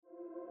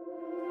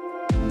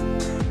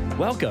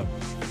Welcome.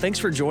 Thanks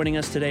for joining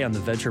us today on the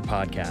Venture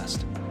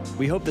Podcast.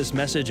 We hope this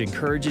message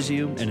encourages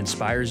you and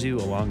inspires you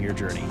along your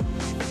journey.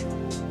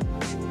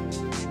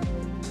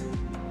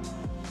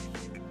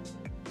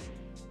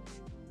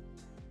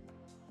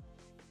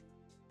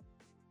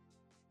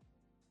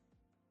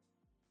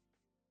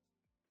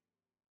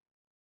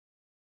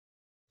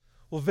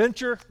 Well,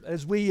 Venture,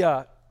 as we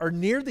are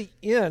near the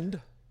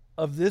end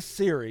of this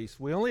series,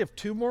 we only have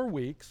 2 more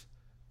weeks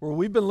where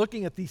we've been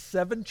looking at these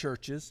 7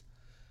 churches,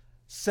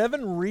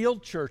 7 real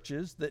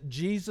churches that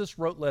Jesus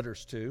wrote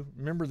letters to.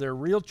 Remember, they're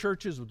real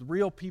churches with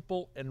real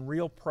people and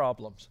real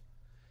problems.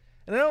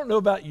 And I don't know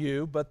about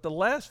you, but the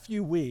last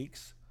few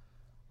weeks,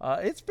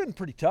 it's been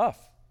pretty tough.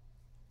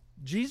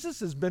 Jesus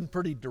has been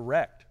pretty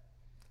direct.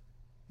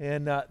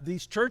 And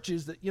these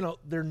churches that,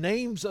 they're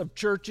names of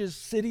churches,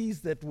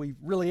 cities that we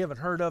really haven't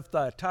heard of,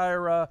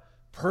 Thyatira,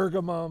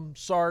 Pergamum,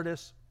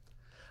 Sardis.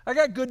 I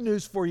got good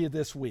news for you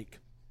this week.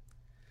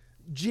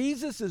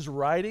 Jesus is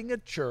writing a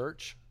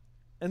church,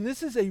 and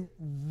this is a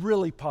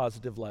really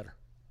positive letter.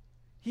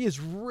 He is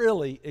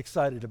really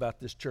excited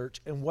about this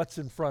church and what's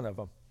in front of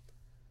him.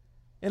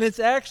 And it's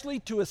actually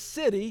to a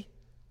city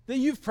that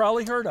you've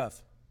probably heard of.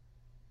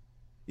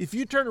 If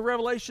you turn to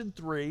Revelation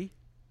 3,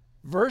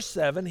 verse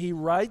 7, he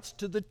writes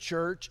to the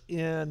church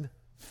in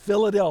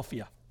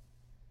Philadelphia.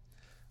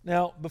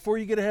 Now, before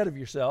you get ahead of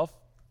yourself,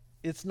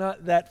 it's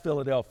not that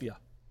Philadelphia.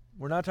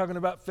 We're not talking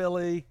about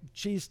Philly,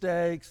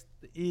 cheesesteaks,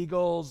 the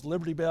Eagles,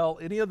 Liberty Bell,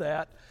 any of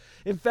that.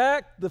 In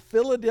fact, the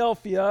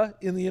Philadelphia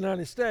in the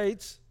United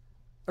States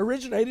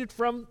originated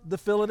from the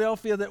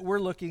Philadelphia that we're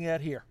looking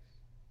at here.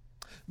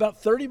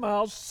 About 30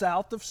 miles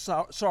south of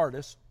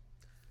Sardis,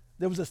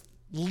 there was a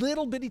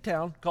little bitty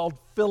town called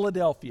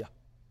Philadelphia.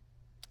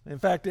 In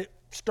fact, it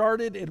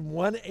started in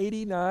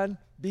 189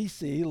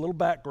 BC, a little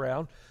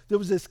background. There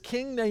was this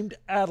king named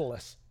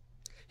Attalus.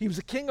 He was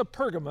a king of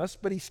Pergamus,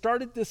 but he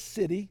started this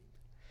city,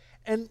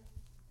 and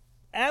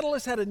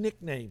Attalus had a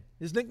nickname.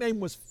 His nickname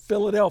was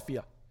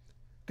Philadelphia,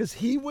 because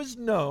he was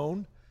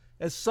known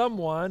as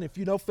someone, if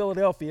you know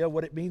Philadelphia,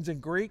 what it means in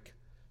Greek,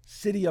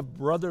 city of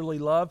brotherly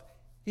love.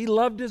 He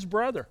loved his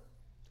brother.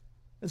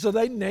 And so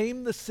they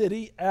named the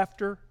city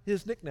after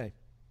his nickname.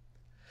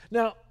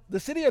 Now, the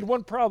city had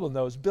one problem,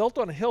 though. It was built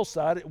on a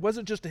hillside. It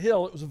wasn't just a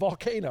hill, it was a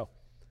volcano.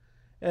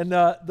 And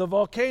the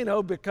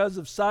volcano, because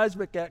of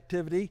seismic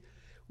activity,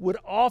 would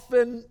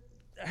often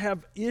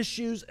have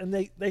issues, and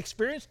they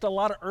experienced a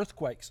lot of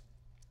earthquakes.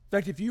 In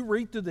fact, if you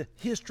read through the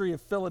history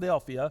of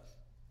Philadelphia,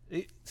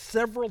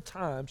 several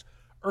times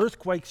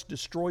earthquakes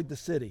destroyed the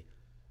city.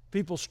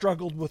 People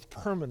struggled with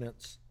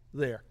permanence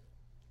there.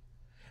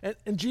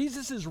 And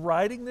Jesus is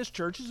writing this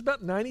church. It's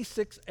about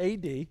 96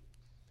 AD.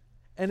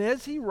 And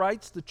as he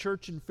writes the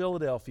church in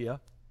Philadelphia,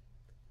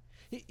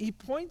 he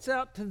points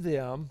out to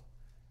them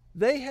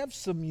they have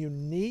some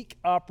unique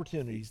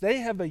opportunities. They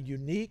have a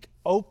unique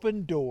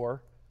open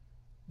door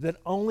that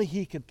only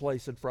he could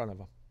place in front of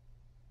them.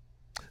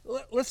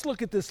 Let's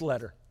look at this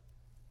letter.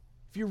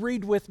 If you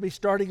read with me,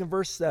 starting in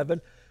verse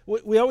 7,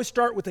 we always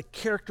start with a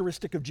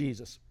characteristic of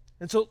Jesus.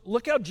 And so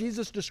look how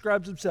Jesus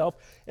describes himself.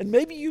 And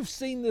maybe you've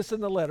seen this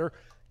in the letter.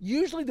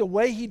 Usually the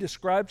way he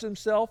describes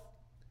himself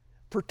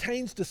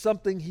pertains to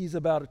something he's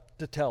about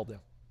to tell them.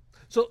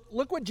 So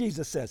look what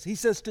Jesus says. He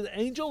says, to the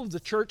angel of the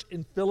church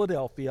in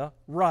Philadelphia,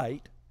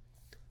 write,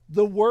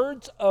 the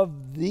words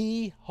of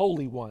the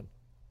Holy One,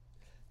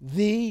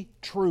 the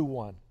true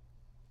one,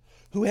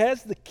 who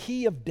has the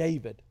key of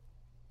David,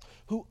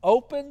 who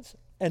opens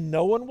and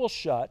no one will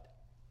shut,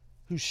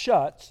 who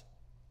shuts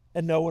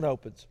and no one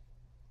opens.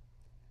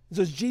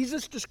 So as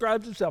Jesus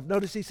describes himself,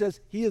 notice he says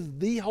he is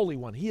the Holy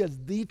One. He is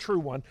the true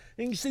one.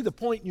 And you see the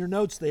point in your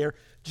notes there.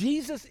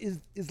 Jesus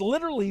is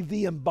literally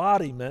the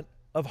embodiment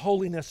of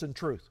holiness and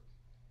truth.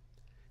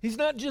 He's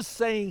not just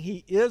saying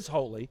he is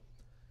holy.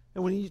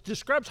 And when he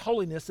describes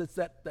holiness, it's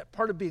that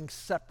part of being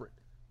separate,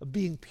 of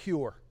being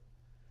pure,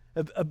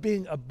 of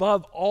being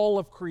above all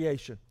of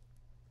creation.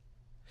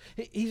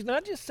 He's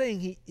not just saying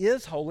he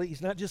is holy.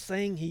 He's not just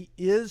saying he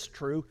is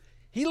true.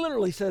 He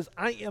literally says,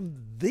 I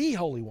am the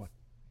Holy One.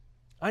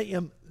 I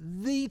am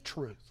the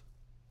truth.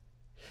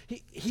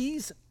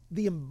 He's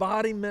the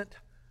embodiment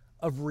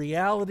of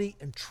reality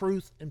and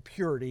truth and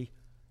purity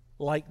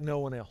like no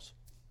one else.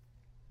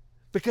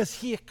 Because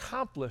he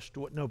accomplished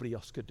what nobody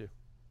else could do. In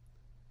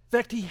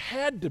fact, he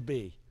had to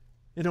be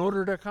in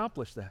order to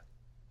accomplish that.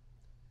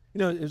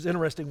 It was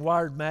interesting,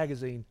 Wired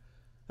magazine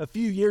a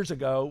few years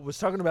ago was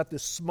talking about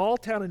this small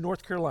town in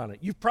North Carolina.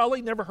 You've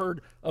probably never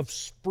heard of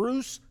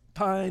Spruce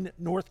Pine,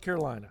 North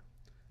Carolina.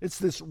 It's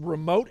this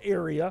remote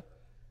area.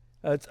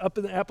 It's up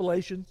in the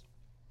Appalachians.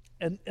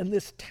 And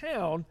this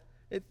town,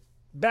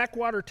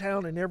 backwater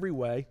town in every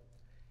way,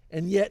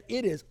 and yet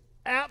it is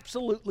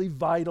absolutely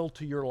vital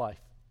to your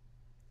life.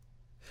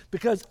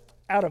 Because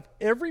out of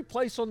every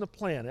place on the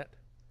planet,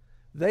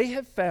 they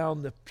have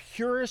found the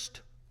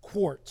purest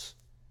quartz.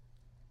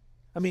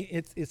 I mean,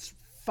 it's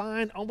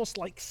fine, almost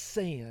like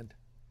sand,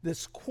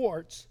 this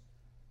quartz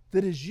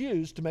that is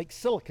used to make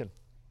silicon.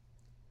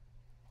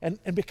 And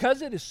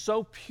because it is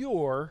so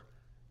pure,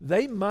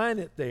 They mine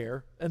it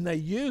there, and they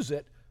use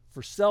it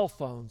for cell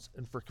phones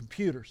and for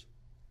computers.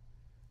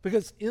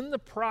 Because in the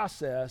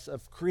process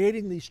of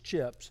creating these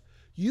chips,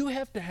 you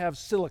have to have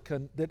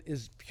silicon that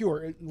is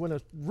pure. When I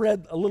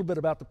read a little bit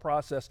about the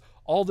process,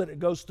 all that it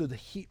goes through the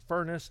heat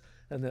furnace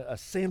and a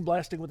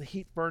sandblasting with a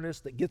heat furnace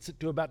that gets it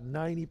to about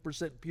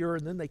 90% pure,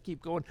 and then they keep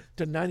going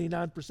to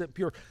 99%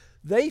 pure.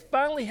 They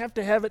finally have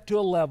to have it to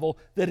a level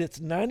that it's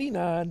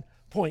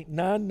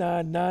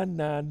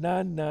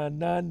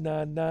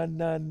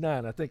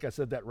 99.99999999999. I think I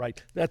said that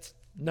right. That's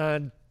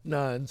 9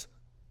 nines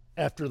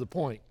after the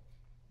point.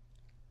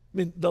 I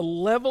mean, the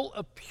level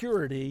of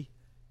purity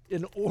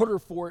in order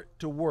for it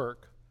to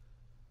work.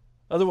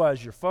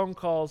 Otherwise, your phone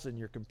calls and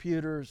your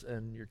computers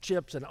and your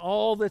chips and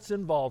all that's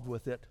involved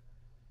with it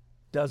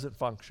doesn't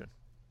function.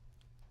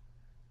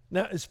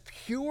 Now, as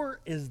pure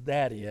as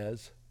that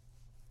is,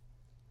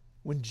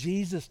 when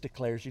Jesus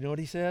declares, you know what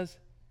he says?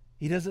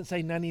 He doesn't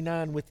say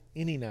 99 with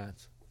any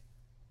nines.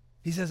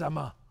 He says, I'm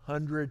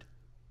 100%.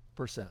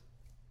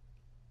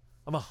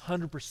 I'm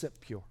 100%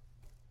 pure.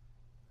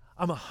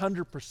 I'm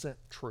 100%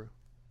 true.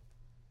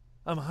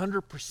 I'm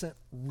 100%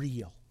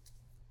 real.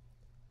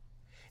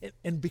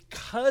 And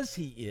because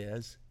he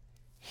is,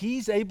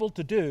 he's able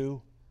to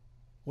do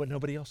what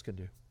nobody else can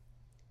do.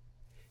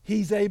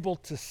 He's able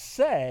to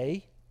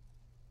say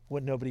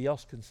what nobody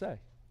else can say.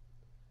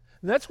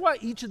 And that's why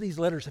each of these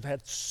letters have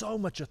had so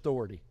much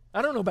authority.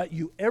 I don't know about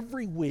you,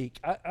 every week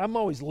I'm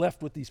always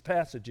left with these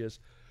passages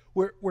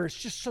where it's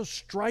just so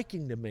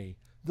striking to me,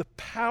 the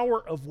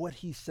power of what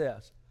he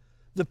says.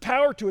 The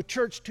power to a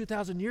church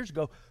 2,000 years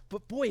ago,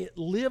 but boy, it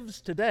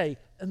lives today.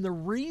 And the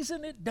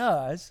reason it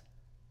does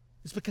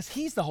is because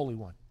he's the Holy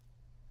One.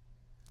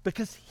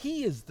 Because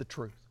he is the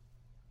truth.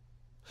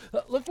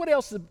 Look what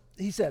else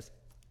he says.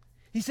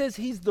 He says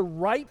he's the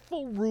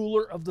rightful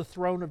ruler of the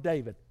throne of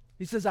David.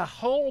 He says, I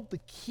hold the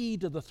key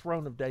to the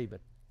throne of David,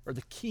 or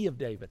the key of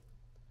David.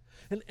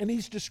 And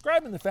he's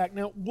describing the fact,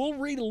 now we'll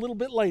read a little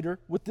bit later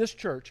with this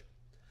church,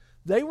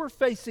 they were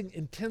facing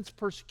intense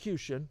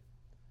persecution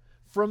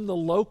from the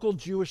local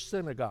Jewish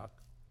synagogue.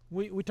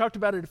 We talked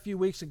about it a few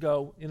weeks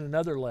ago in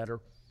another letter,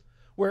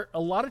 where a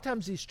lot of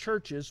times these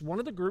churches, one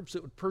of the groups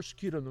that would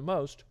persecute them the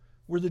most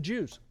were the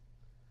Jews.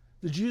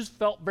 The Jews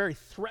felt very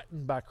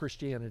threatened by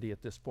Christianity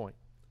at this point.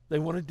 They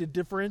wanted to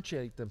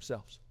differentiate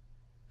themselves.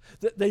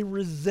 They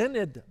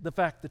resented the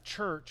fact the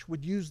church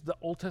would use the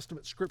Old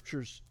Testament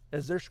scriptures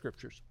as their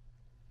scriptures.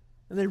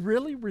 And they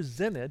really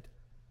resented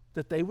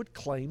that they would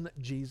claim that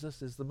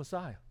Jesus is the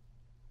Messiah.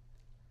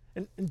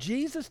 And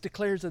Jesus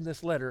declares in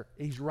this letter,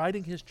 he's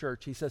writing his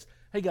church, he says,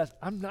 hey guys,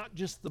 I'm not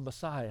just the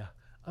Messiah,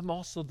 I'm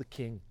also the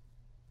King.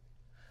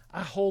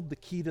 I hold the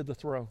key to the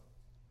throne.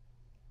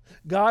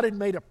 God had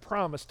made a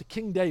promise to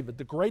King David,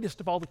 the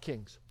greatest of all the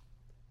kings.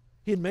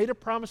 He had made a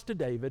promise to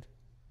David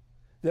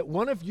that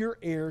one of your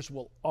heirs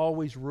will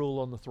always rule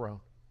on the throne.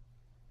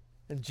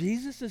 And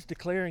Jesus is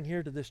declaring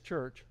here to this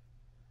church,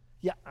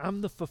 yeah, I'm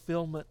the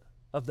fulfillment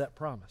of that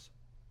promise.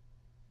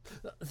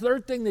 The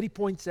third thing that he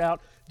points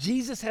out,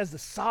 Jesus has the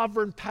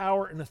sovereign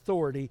power and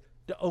authority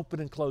to open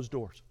and close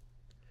doors.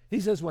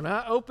 He says, when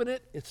I open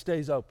it, it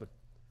stays open.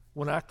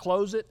 When I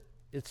close it,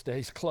 it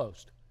stays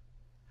closed.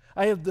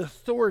 I have the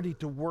authority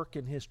to work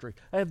in history.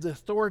 I have the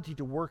authority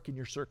to work in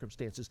your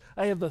circumstances.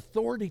 I have the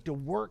authority to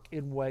work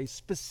in ways,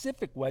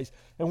 specific ways.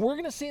 And we're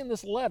going to see in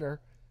this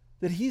letter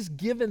that he's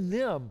given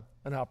them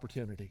an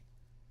opportunity.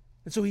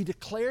 And so he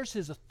declares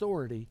his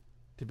authority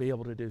to be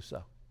able to do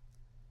so.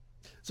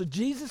 So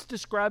Jesus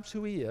describes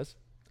who he is.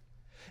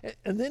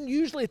 And then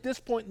usually at this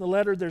point in the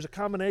letter, there's a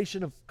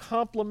combination of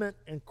compliment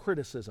and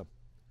criticism.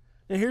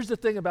 Now here's the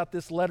thing about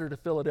this letter to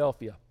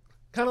Philadelphia.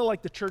 Kind of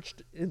like the church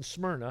in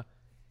Smyrna,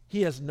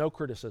 he has no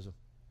criticism.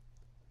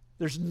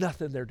 There's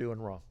nothing they're doing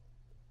wrong.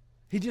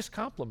 He just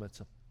compliments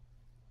them.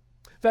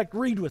 In fact,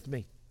 read with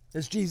me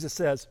as Jesus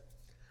says,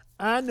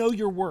 I know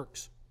your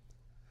works.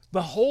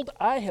 Behold,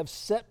 I have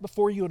set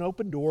before you an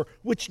open door,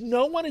 which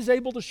no one is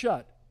able to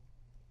shut.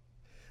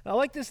 I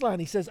like this line.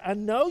 He says, I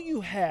know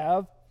you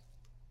have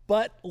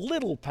but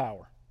little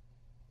power,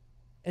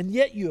 and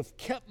yet you have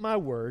kept my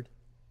word,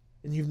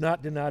 and you've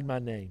not denied my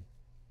name.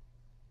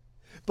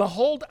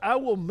 Behold, I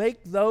will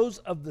make those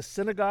of the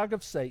synagogue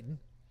of Satan,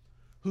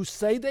 who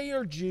say they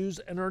are Jews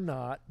and are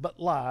not, but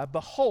lie.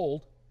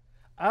 Behold,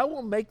 I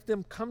will make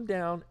them come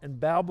down and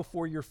bow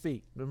before your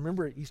feet.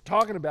 Remember, he's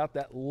talking about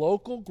that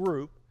local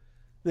group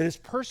that is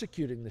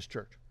persecuting this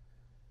church.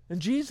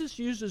 And Jesus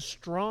uses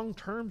strong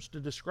terms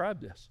to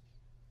describe this.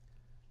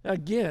 Now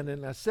again,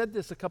 and I said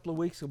this a couple of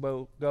weeks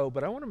ago,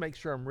 but I want to make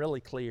sure I'm really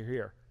clear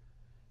here.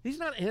 He's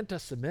not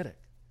anti-Semitic.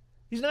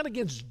 He's not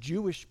against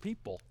Jewish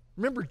people.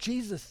 Remember,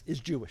 Jesus is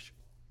Jewish.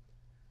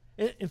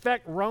 In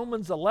fact,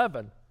 Romans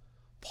 11,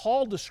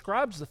 Paul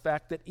describes the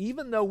fact that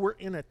even though we're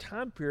in a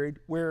time period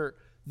where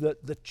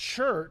the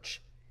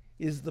church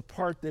is the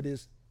part that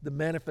is the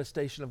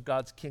manifestation of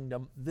God's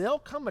kingdom, there'll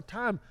come a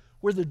time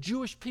where the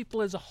Jewish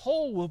people as a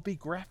whole will be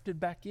grafted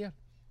back in.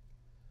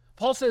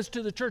 Paul says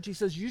to the church, he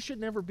says, you should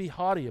never be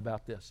haughty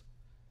about this,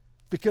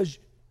 because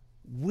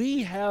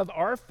We have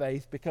our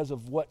faith because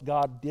of what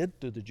God did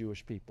through the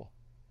Jewish people.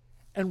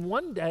 And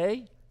one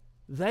day,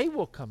 they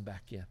will come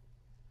back in.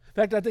 In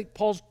fact, I think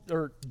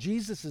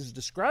Jesus is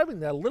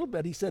describing that a little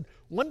bit. He said,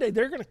 one day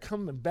they're going to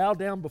come and bow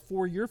down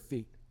before your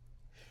feet,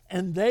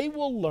 and they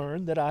will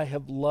learn that I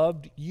have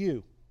loved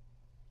you.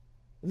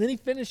 And then he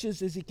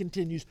finishes as he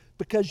continues,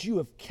 because you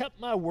have kept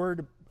my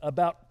word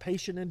about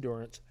patient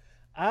endurance,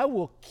 I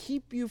will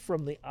keep you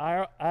from the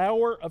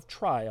hour of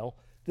trial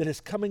that is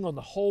coming on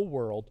the whole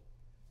world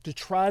to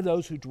try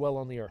those who dwell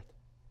on the earth.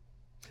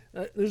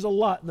 There's a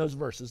lot in those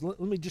verses. Let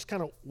me just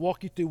kind of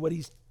walk you through what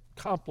he's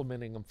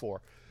complimenting them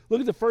for. Look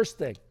at the first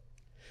thing.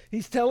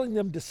 He's telling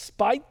them,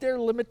 despite their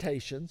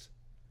limitations,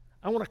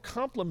 I want to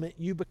compliment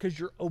you because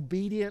you're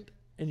obedient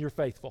and you're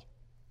faithful.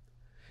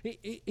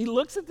 He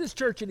looks at this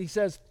church and he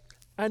says,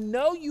 I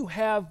know you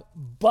have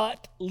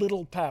but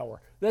little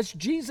power. That's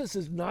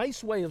Jesus'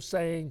 nice way of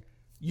saying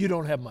you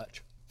don't have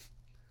much.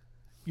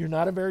 You're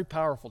not a very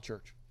powerful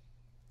church.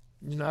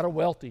 You're not a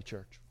wealthy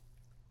church.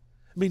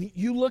 I mean,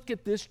 you look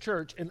at this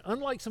church, and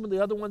unlike some of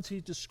the other ones he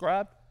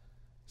described,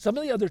 some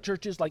of the other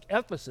churches like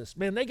Ephesus,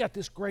 man, they got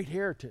this great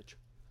heritage.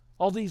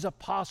 All these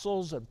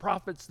apostles and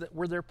prophets that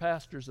were their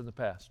pastors in the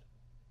past.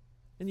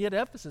 And yet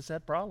Ephesus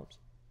had problems.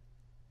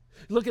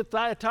 Look at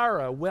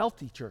Thyatira, a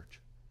wealthy church.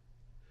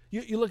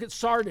 You look at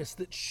Sardis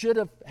that should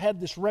have had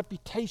this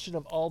reputation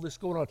of all this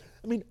going on.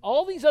 I mean,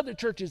 all these other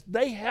churches,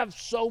 they have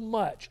so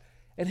much.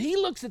 And he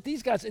looks at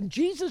these guys, and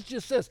Jesus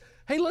just says,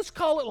 hey, let's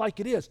call it like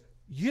it is.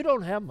 You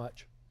don't have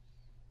much.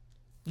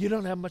 You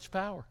don't have much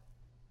power.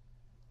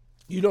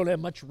 You don't have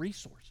much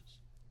resources.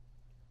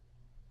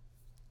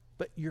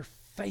 But you're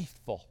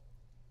faithful,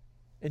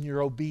 and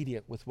you're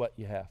obedient with what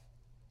you have.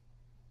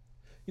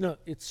 You know,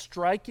 it's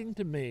striking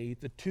to me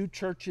the two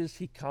churches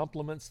he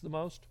compliments the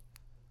most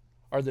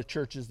are the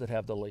churches that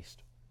have the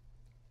least.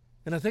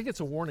 And I think it's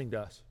a warning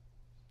to us.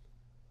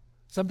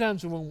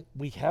 Sometimes when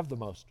we have the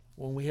most,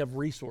 when we have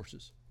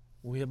resources,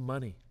 when we have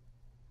money,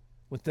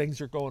 when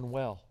things are going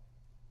well,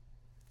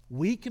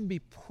 we can be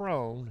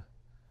prone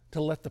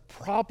to let the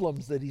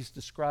problems that he's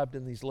described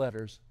in these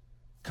letters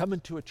come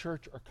into a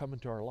church or come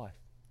into our life.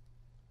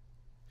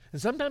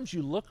 And sometimes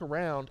you look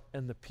around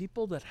and the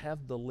people that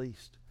have the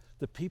least,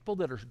 the people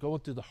that are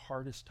going through the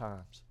hardest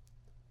times,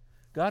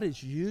 God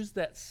has used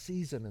that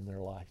season in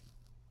their life,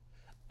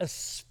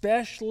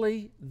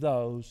 especially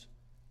those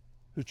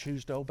who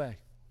choose to obey,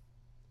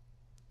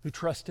 who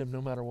trust him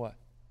no matter what.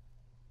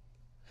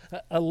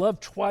 I love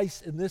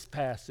twice in this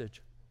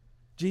passage,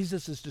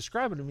 Jesus is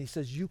describing him. He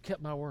says, you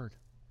kept my word.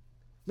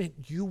 Man,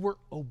 you were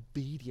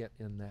obedient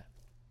in that.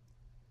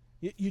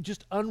 You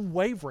just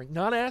unwavering,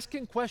 not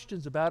asking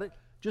questions about it,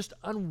 just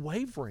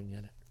unwavering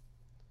in it.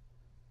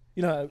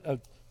 You know,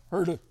 I've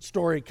heard a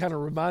story kind of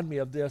remind me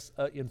of this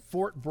in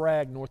Fort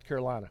Bragg, North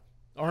Carolina,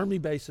 Army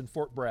base in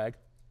Fort Bragg.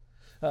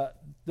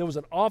 There was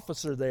an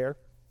officer there,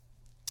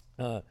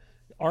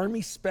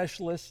 Army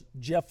Specialist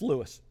Jeff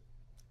Lewis.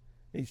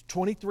 He's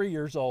 23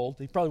 years old.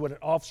 He probably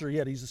wasn't an officer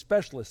yet. He's a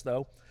specialist,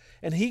 though.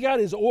 And he got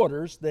his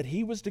orders that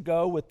he was to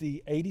go with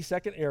the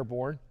 82nd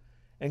Airborne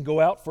and go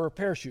out for a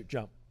parachute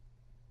jump.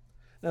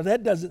 Now,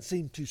 that doesn't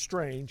seem too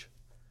strange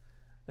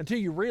until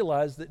you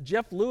realize that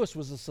Jeff Lewis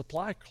was a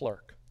supply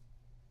clerk.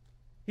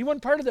 He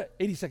wasn't part of the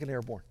 82nd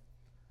Airborne.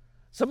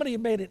 Somebody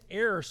had made an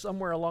error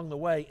somewhere along the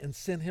way and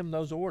sent him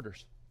those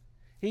orders.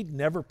 He'd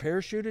never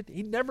parachuted.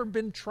 He'd never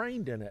been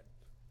trained in it.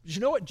 Did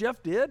you know what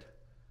Jeff did?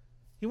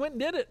 He went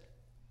and did it.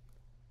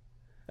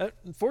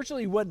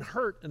 Unfortunately, he wasn't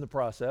hurt in the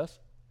process.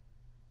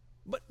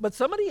 But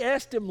somebody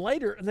asked him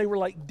later, and they were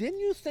like, didn't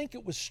you think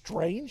it was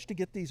strange to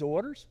get these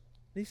orders?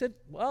 And he said,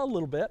 well, a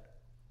little bit.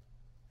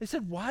 They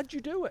said, why'd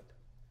you do it?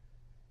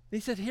 And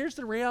he said, here's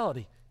the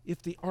reality.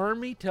 If the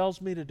Army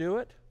tells me to do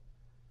it,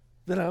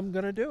 then I'm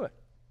going to do it.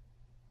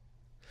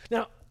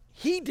 Now,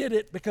 he did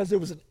it because there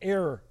was an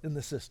error in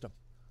the system.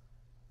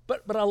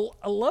 But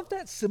I love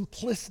that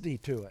simplicity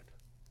to it.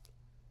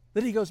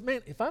 That he goes,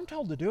 man, if I'm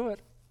told to do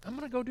it, I'm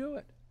going to go do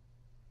it.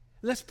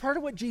 And that's part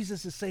of what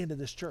Jesus is saying to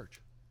this church.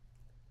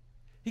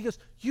 He goes,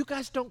 you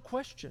guys don't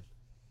question.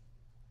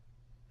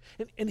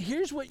 And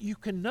here's what you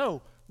can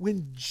know.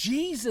 When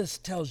Jesus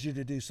tells you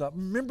to do something,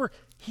 remember,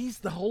 he's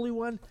the Holy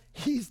One.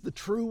 He's the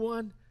true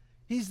one.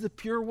 He's the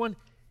pure one.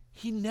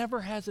 He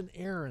never has an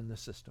error in the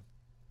system.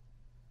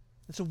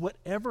 And so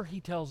whatever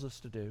he tells us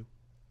to do,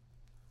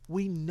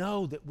 we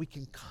know that we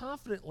can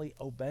confidently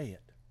obey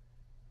it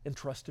and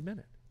trust him in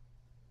it.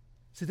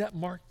 See, that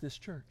marked this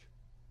church.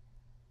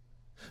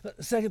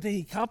 The second thing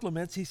he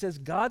compliments, he says,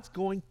 God's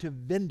going to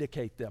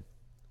vindicate them.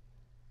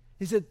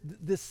 He said,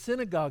 this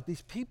synagogue,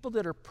 these people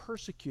that are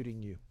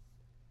persecuting you,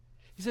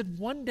 he said,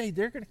 one day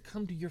they're going to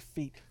come to your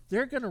feet.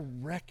 They're going to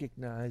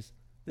recognize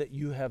that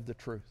you have the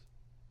truth.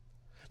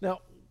 Now,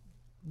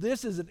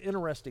 this is an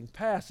interesting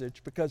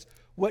passage because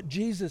what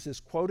Jesus is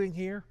quoting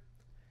here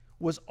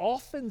was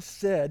often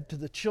said to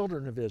the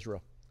children of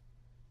Israel.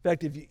 In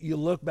fact, if you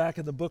look back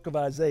in the book of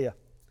Isaiah,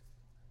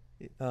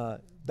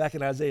 back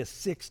in Isaiah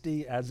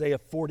 60, Isaiah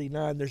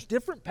 49, there's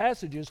different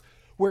passages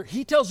where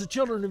he tells the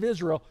children of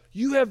Israel,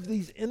 you have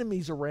these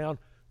enemies around,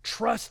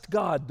 Trust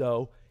God,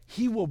 though.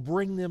 He will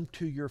bring them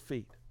to your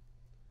feet.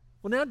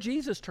 Well, now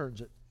Jesus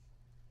turns it.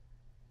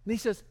 And he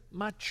says,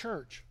 my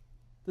church,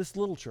 this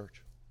little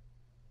church,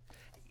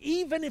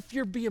 even if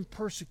you're being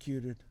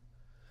persecuted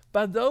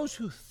by those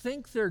who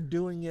think they're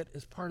doing it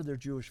as part of their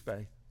Jewish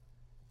faith,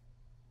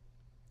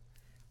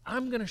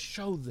 I'm going to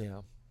show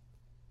them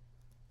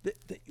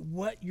that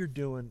what you're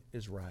doing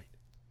is right,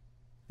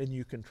 and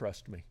you can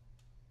trust me.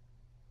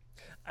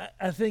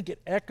 I think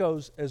it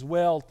echoes as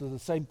well to the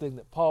same thing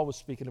that Paul was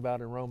speaking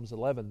about in Romans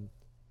 11,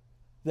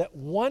 that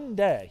one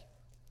day,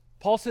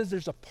 Paul says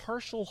there's a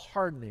partial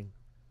hardening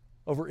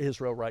over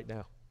Israel right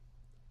now.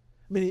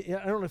 I mean,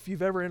 I don't know if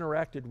you've ever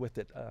interacted with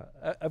it.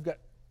 I've got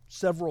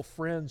several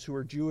friends who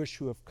are Jewish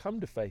who have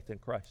come to faith in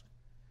Christ.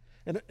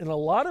 And a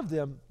lot of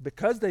them,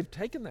 because they've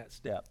taken that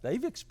step,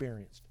 they've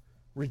experienced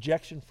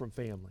rejection from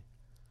family.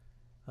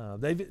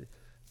 They've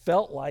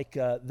felt like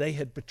they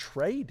had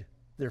betrayed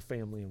their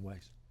family in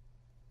ways.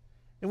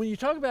 And when you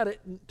talk about it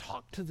and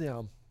talk to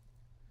them,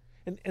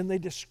 and they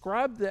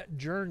describe that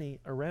journey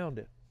around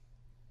it,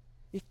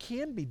 it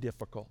can be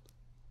difficult.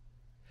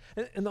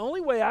 And the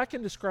only way I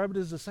can describe it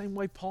is the same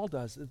way Paul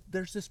does.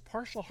 There's this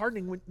partial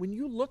hardening. When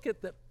you look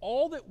at that,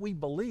 all that we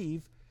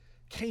believe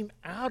came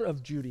out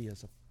of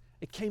Judaism.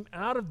 It came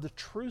out of the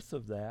truth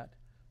of that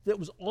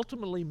was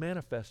ultimately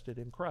manifested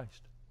in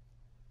Christ.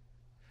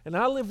 And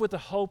I live with the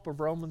hope of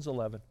Romans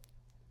 11.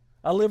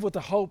 I live with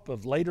the hope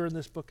of later in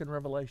this book in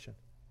Revelation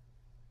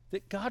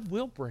that God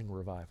will bring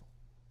revival.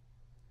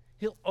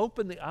 He'll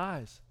open the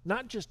eyes,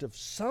 not just of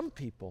some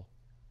people,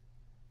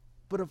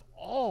 but of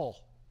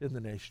all in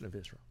the nation of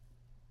Israel.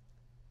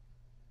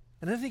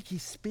 And I think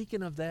he's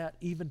speaking of that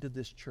even to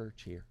this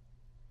church here.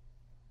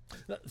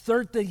 The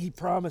third thing he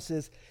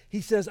promises,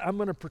 he says, I'm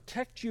going to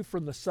protect you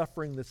from the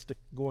suffering that's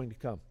going to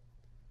come.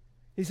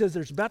 He says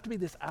there's about to be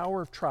this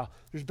hour of trial.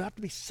 There's about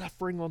to be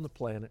suffering on the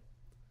planet.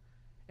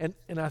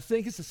 And I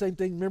think it's the same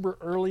thing. Remember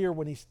earlier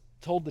when he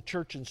told the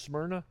church in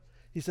Smyrna,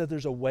 he said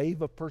there's a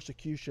wave of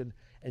persecution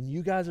and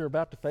you guys are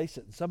about to face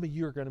it, and some of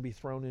you are going to be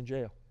thrown in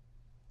jail.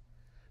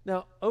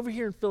 Now, over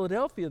here in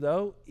Philadelphia,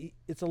 though,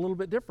 it's a little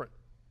bit different.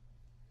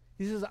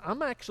 He says,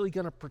 I'm actually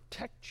going to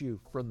protect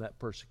you from that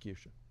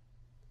persecution.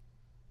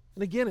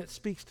 And again, it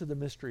speaks to the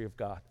mystery of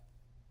God.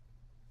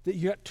 That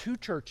you got two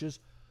churches,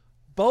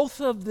 both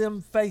of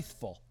them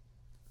faithful.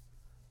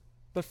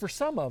 But for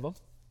some of them,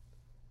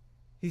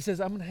 he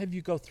says, I'm going to have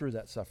you go through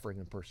that suffering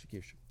and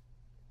persecution.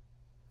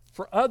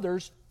 For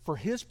others, for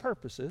his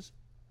purposes,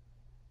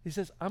 he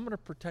says, I'm going to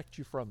protect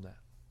you from that.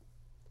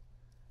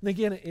 And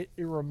again, it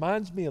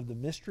reminds me of the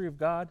mystery of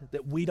God,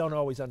 that we don't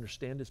always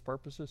understand his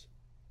purposes.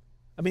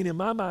 I mean, in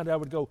my mind, I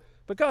would go,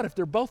 but God, if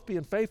they're both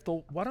being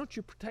faithful, why don't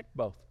you protect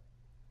both?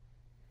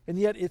 And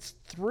yet it's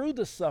through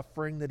the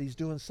suffering that he's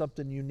doing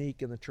something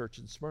unique in the church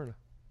in Smyrna.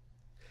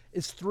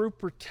 It's through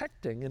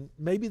protecting, and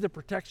maybe the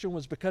protection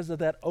was because of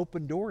that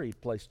open door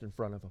he'd placed in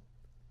front of him.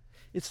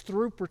 It's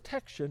through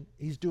protection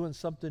he's doing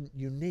something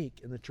unique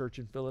in the church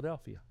in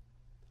Philadelphia.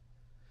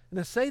 And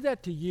I say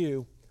that to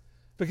you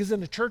because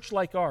in a church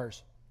like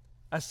ours,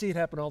 I see it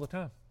happen all the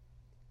time.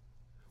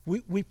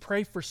 We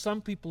pray for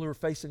some people who are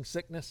facing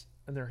sickness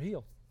and they're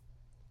healed.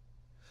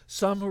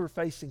 Some who are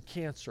facing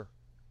cancer,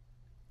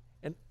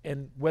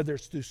 and whether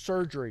it's through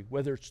surgery,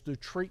 whether it's through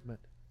treatment,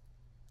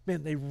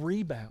 man, they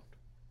rebound.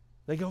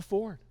 They go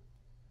forward.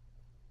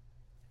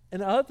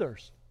 And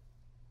others,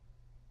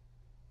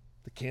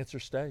 the cancer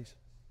stays.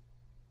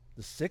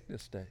 The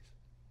sickness stays.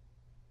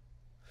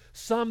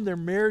 Some, their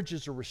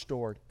marriages are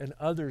restored, and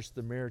others,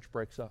 the marriage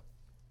breaks up.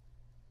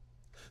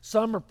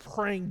 Some are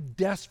praying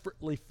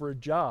desperately for a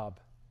job,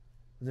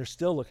 and they're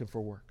still looking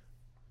for work.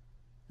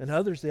 And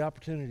others, the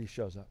opportunity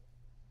shows up.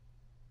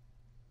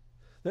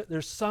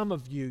 There's some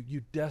of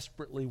you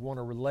desperately want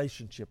a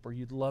relationship, or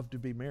you'd love to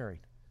be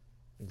married,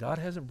 and God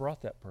hasn't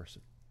brought that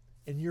person,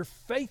 and you're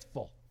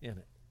faithful in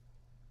it.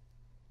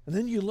 And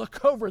then you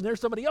look over, and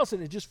there's somebody else,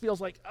 and it just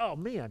feels like, oh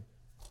man,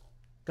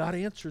 God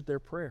answered their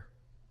prayer.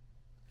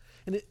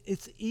 And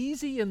it's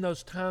easy in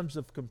those times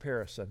of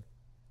comparison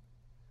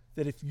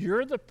that if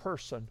you're the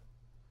person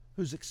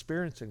who's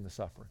experiencing the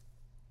suffering,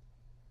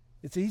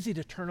 it's easy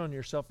to turn on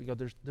yourself and go,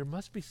 there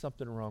must be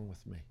something wrong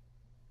with me.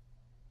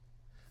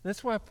 And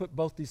that's why I put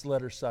both these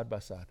letters side by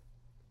side.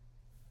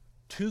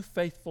 Two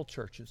faithful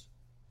churches,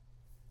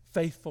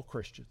 faithful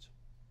Christians.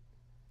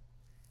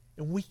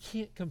 And we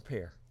can't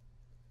compare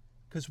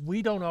because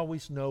we don't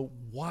always know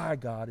why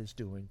God is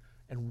doing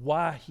and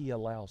why he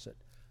allows it.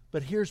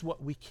 But here's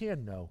what we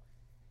can know.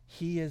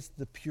 He is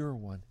the pure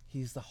one.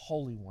 He's the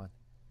holy one.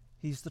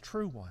 He's the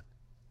true one.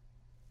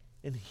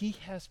 And he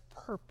has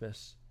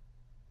purpose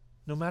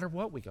no matter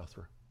what we go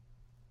through.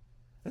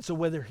 And so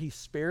whether he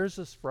spares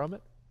us from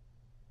it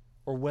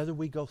or whether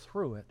we go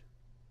through it,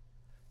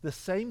 the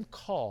same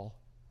call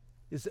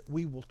is that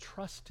we will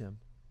trust him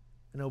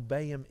and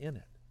obey him in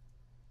it.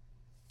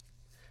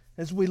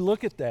 As we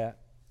look at that,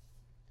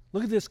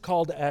 look at this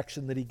call to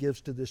action that he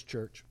gives to this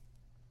church.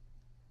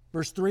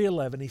 Verse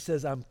 3:11, he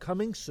says, I'm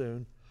coming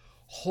soon.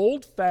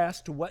 Hold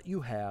fast to what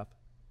you have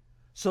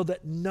so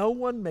that no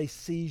one may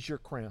seize your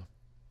crown.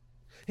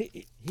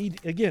 He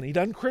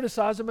doesn't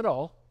criticize them at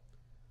all,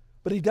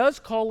 but he does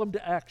call them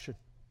to action.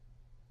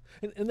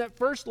 In that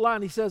first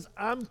line, he says,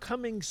 I'm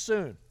coming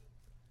soon.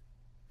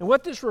 And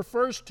what this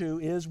refers to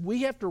is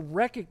we have to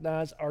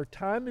recognize our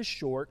time is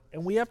short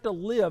and we have to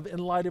live in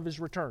light of his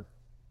return.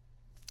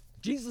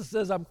 Jesus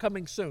says, I'm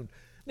coming soon.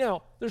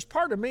 Now, there's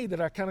part of me that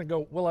I kind of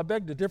go, well, I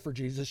beg to differ,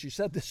 Jesus. You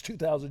said this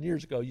 2,000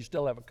 years ago. You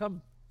still haven't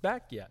come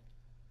back yet.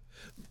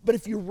 But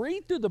if you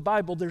read through the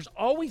Bible, there's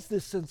always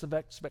this sense of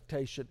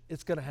expectation.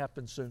 It's going to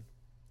happen soon.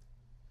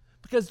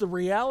 Because the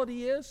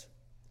reality is,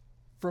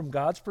 from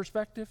God's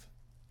perspective,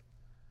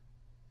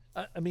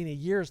 I mean, a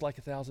year is like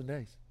 1,000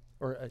 days.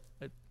 Or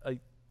a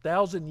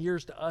 1,000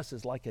 years to us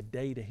is like a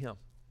day to him,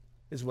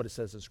 is what it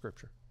says in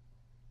Scripture.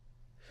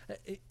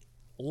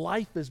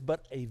 Life is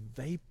but a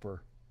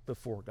vapor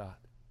before God.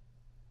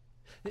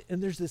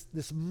 And there's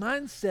this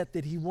mindset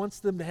that he wants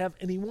them to have,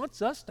 and he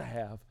wants us to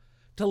have,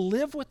 to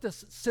live with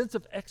this sense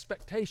of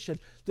expectation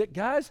that,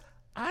 guys,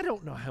 I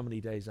don't know how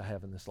many days I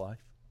have in this life.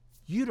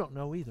 You don't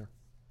know either.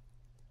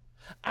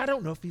 I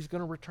don't know if he's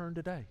going to return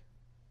today.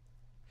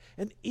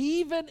 And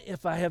even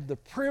if I have the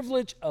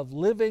privilege of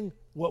living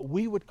what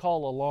we would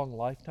call a long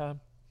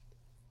lifetime,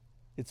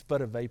 it's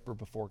but a vapor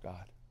before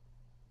God.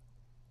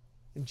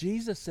 And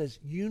Jesus says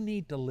you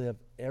need to live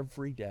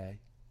every day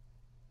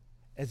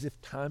as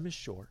if time is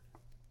short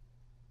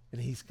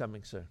and he's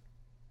coming soon.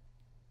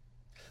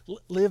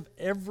 Live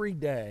every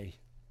day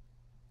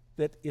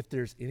that if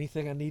there's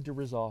anything I need to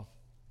resolve,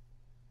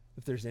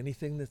 if there's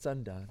anything that's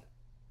undone,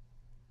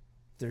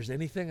 if there's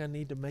anything I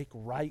need to make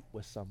right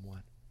with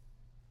someone,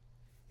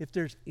 if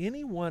there's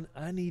anyone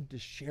I need to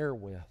share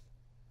with,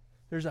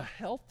 there's a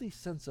healthy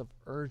sense of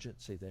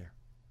urgency there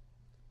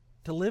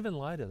to live in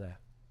light of that.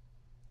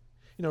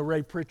 You know,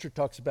 Ray Pritchard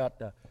talks about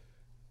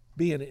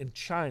being in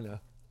China,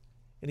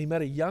 and he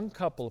met a young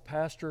couple, a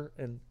pastor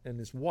and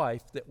his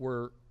wife,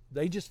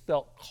 they just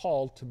felt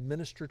called to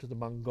minister to the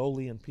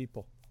Mongolian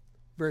people,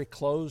 very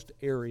closed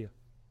area.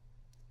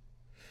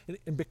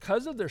 And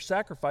because of their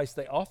sacrifice,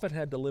 they often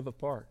had to live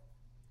apart.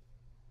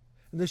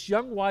 And this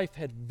young wife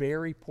had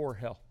very poor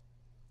health.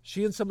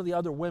 She and some of the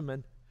other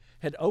women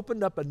had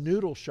opened up a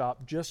noodle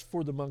shop just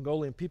for the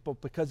Mongolian people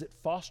because it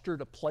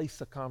fostered a place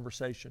of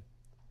conversation.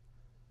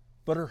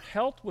 But her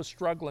health was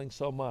struggling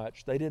so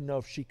much, they didn't know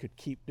if she could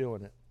keep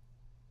doing it.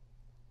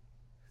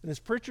 And as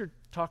Pritchard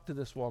talked to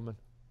this woman,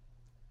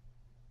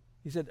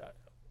 he said,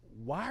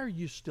 why are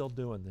you still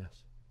doing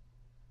this?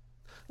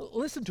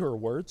 Listen to her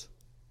words.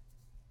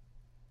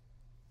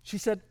 She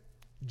said,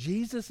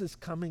 Jesus is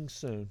coming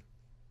soon,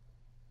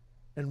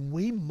 and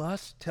we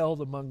must tell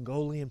the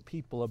Mongolian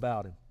people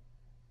about him.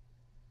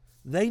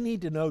 They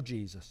need to know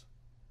Jesus.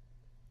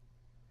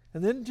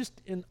 And then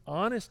just in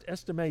honest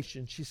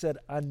estimation, she said,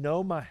 I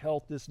know my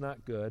health is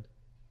not good.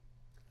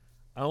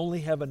 I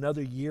only have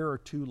another year or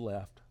two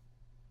left.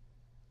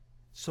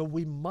 So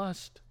we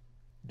must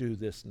do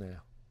this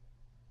now.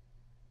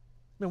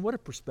 Man, what a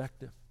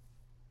perspective.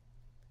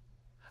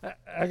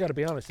 I got to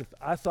be honest, if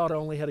I thought I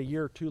only had a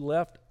year or two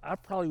left, I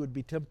probably would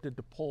be tempted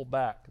to pull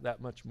back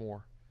that much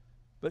more.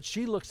 But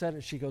she looks at it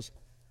and she goes,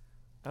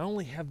 I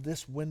only have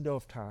this window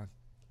of time.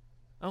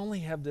 I only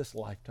have this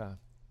lifetime.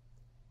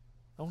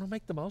 I want to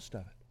make the most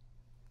of it.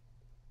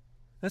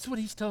 That's what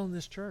he's telling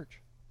this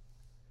church.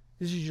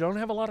 He says, you don't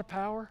have a lot of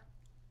power,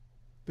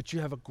 but you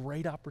have a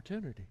great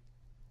opportunity.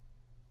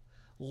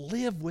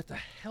 Live with a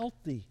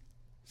healthy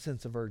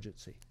sense of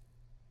urgency.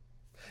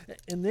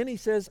 And then he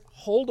says,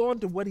 hold on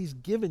to what he's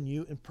given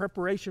you in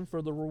preparation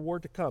for the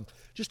reward to come.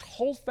 Just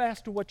hold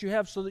fast to what you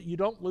have so that you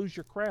don't lose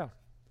your crown.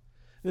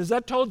 And as I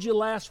told you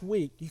last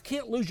week, you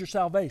can't lose your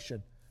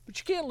salvation, but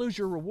you can't lose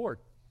your reward.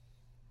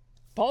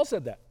 Paul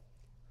said that.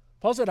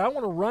 Paul said, I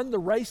want to run the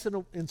race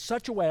in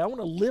such a way, I want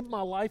to live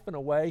my life in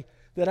a way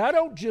that I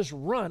don't just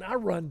run, I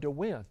run to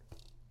win.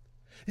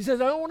 He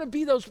says, I don't want to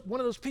be one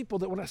of those people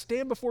that when I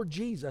stand before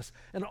Jesus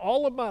and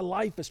all of my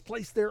life is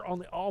placed there on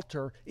the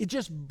altar, it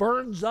just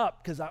burns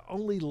up because I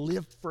only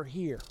lived for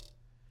here.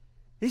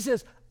 He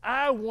says,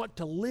 I want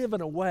to live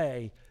in a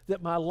way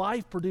that my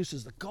life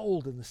produces the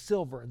gold and the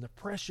silver and the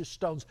precious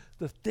stones,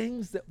 the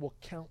things that will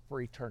count for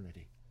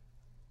eternity.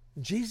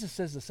 And Jesus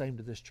says the same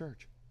to this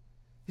church.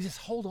 He says,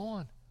 hold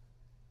on.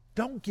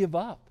 Don't give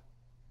up.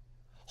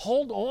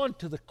 Hold on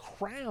to the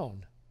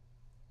crown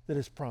that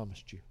is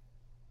promised you.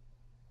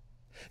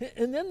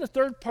 And then the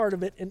third part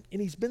of it, and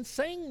he's been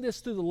saying this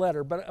through the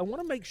letter, but I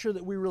want to make sure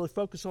that we really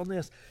focus on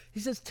this.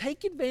 He says,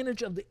 take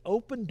advantage of the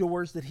open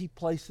doors that he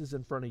places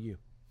in front of you.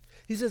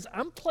 He says,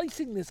 I'm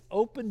placing this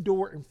open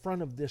door in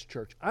front of this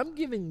church. I'm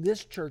giving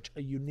this church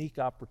a unique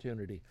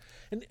opportunity.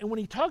 And when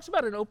he talks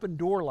about an open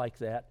door like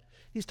that,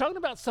 he's talking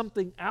about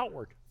something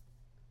outward.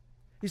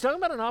 He's talking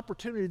about an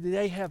opportunity that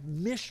they have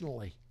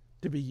missionally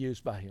to be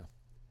used by him.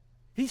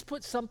 He's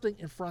put something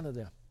in front of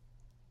them.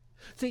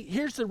 See,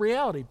 here's the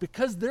reality.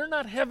 Because they're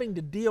not having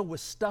to deal with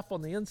stuff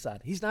on the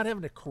inside, he's not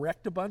having to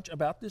correct a bunch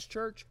about this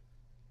church.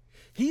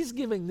 He's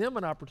giving them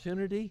an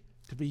opportunity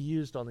to be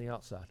used on the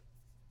outside.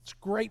 It's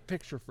a great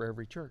picture for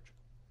every church.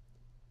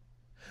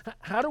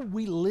 How do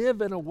we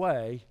live in a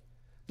way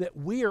that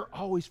we are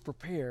always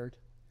prepared,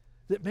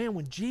 that, man,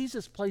 when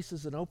Jesus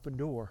places an open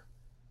door,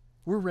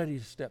 we're ready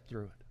to step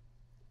through it.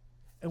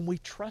 And we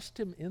trust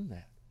him in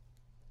that.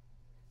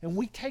 And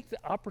we take the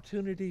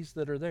opportunities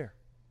that are there.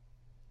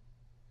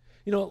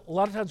 You know, a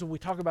lot of times when we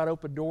talk about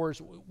open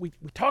doors, we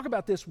talk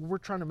about this when we're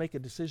trying to make a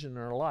decision in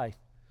our life.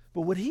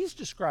 But what he's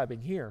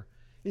describing here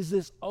is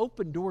this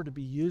open door to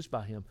be used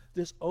by him,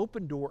 this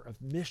open door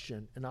of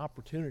mission and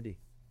opportunity.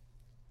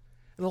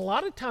 And a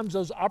lot of times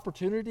those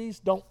opportunities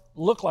don't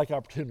look like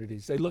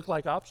opportunities. They look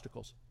like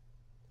obstacles.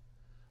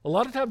 A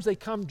lot of times they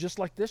come just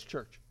like this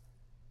church,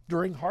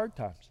 during hard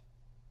times.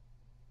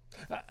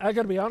 I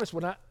got to be honest,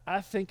 when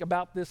I think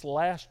about this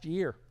last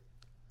year,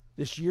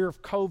 this year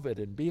of COVID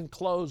and being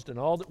closed and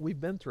all that we've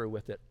been through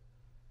with it,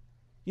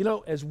 you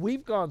know, as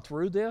we've gone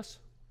through this,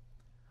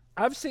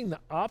 I've seen the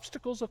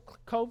obstacles of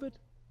COVID,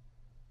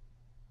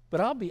 but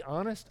I'll be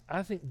honest,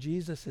 I think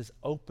Jesus has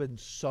opened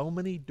so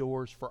many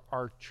doors for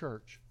our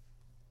church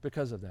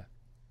because of that.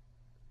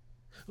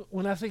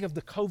 When I think of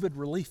the COVID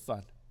relief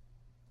fund,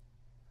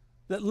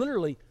 that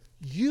literally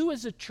you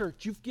as a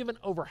church, you've given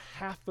over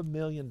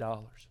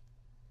 $500,000.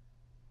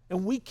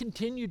 And we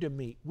continue to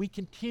meet. We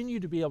continue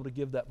to be able to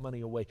give that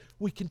money away.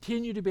 We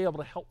continue to be able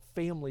to help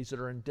families that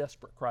are in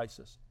desperate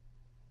crisis.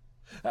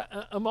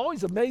 I'm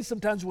always amazed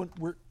sometimes when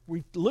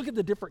we look at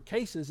the different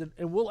cases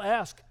and we'll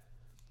ask,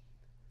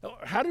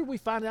 how did we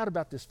find out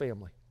about this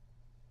family?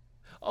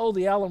 Oh,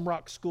 the Alum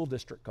Rock School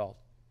District called.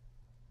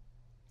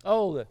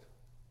 Oh, the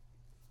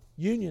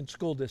Union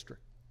School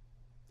District.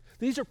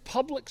 These are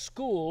public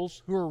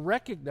schools who are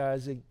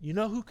recognizing, you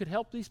know who could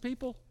help these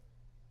people?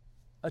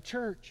 A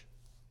church.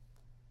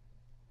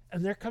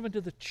 And they're coming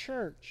to the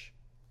church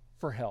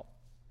for help.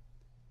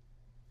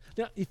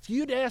 Now, if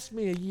you'd asked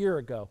me a year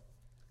ago,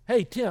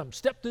 hey, Tim,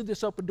 step through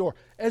this open door.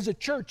 As a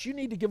church, you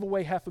need to give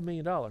away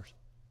 $500,000.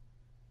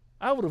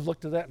 I would have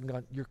looked at that and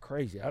gone, you're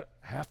crazy.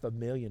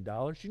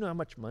 $500,000? You know how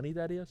much money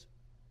that is?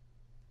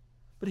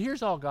 But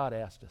here's all God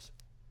asked us.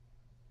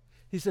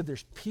 He said,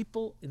 there's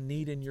people in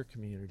need in your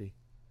community,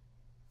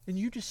 and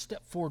you just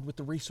step forward with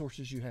the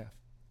resources you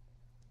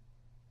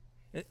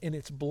have. And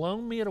it's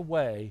blown me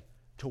away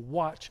to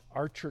watch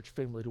our church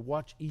family, to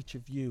watch each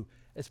of you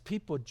as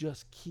people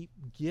just keep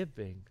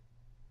giving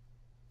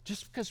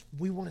just because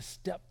we want to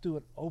step through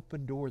an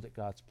open door that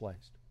God's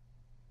placed.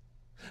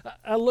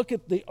 I look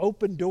at the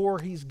open door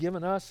he's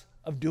given us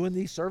of doing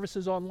these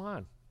services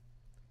online.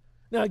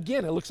 Now,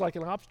 again, it looks like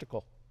an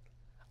obstacle.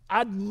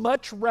 I'd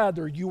much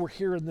rather you were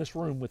here in this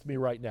room with me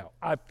right now.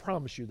 I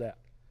promise you that.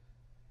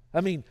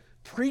 I mean,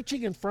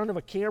 preaching in front of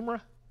a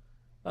camera,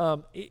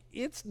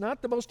 it's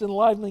not the most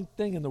enlivening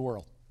thing in the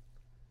world.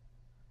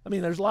 I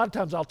mean, there's a lot of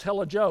times I'll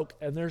tell a joke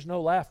and there's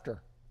no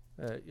laughter.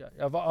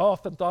 I've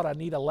often thought I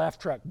need a laugh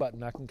track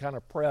button I can kind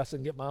of press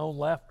and get my own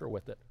laughter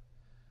with it.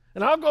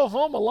 And I'll go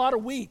home a lot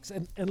of weeks,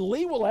 and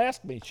Lee will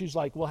ask me, she's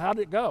like, well, how'd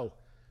it go?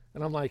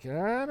 And I'm like,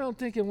 I don't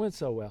think it went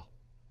so well.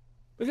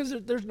 Because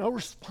there's no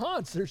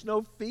response. There's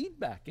no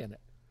feedback in it.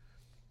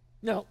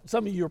 Now,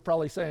 some of you are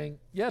probably saying,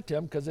 yeah,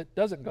 Tim, because it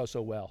doesn't go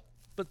so well.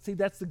 But see,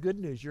 that's the good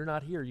news. You're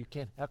not here. You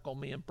can't heckle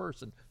me in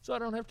person, so I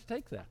don't have to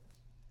take that.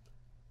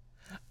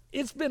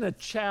 It's been a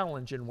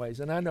challenge in ways,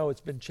 and I know it's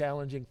been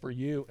challenging for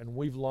you, and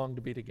we've longed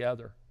to be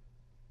together.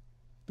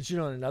 But you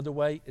know, in another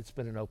way, it's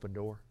been an open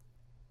door.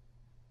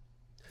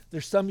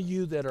 There's some of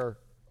you that are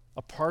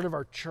a part of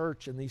our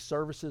church in these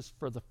services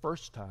for the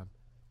first time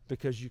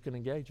because you can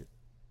engage it.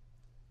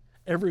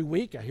 Every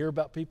week I hear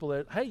about people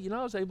that, hey, you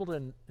know, I was able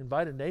to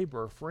invite a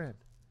neighbor or a friend.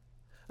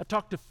 I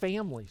talk to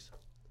families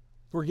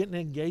who are getting an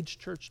engaged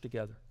church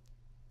together.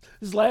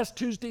 This last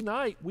Tuesday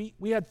night,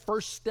 we had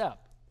First Step.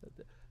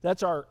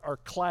 That's our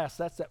class.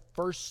 That's that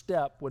first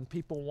step when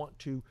people want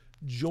to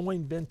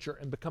join Venture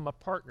and become a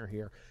partner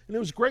here. And it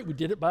was great. We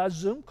did it by a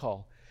Zoom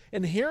call.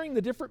 And hearing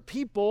the different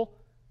people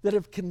that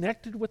have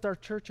connected with our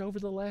church over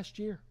the last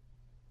year.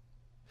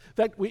 In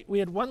fact, we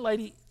had one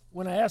lady,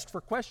 when I asked for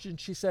questions,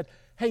 she said,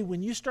 hey,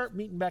 when you start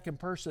meeting back in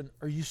person,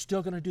 are you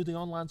still going to do the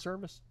online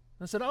service?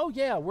 And I said, oh,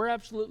 yeah, we're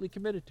absolutely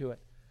committed to it.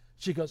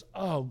 She goes,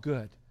 oh,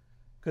 good,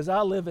 because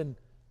I live in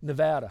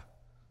Nevada.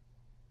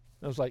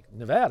 I was like,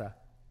 Nevada?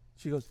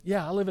 She goes,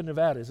 yeah, I live in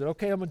Nevada. Is it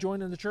okay I'm going to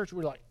join in the church?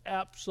 We're like,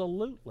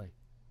 absolutely.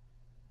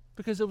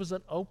 Because it was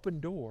an open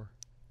door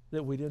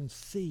that we didn't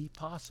see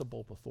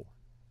possible before.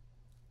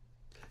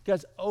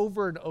 Guys,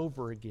 over and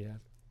over again,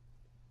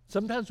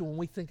 sometimes when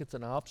we think it's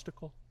an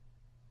obstacle,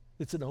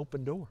 it's an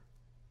open door.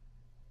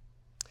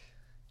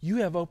 You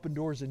have open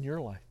doors in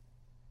your life.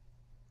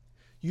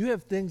 You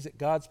have things that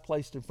God's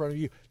placed in front of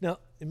you. Now,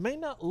 it may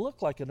not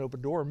look like an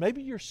open door, or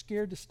maybe you're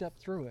scared to step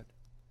through it,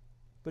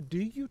 but do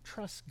you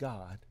trust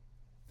God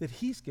that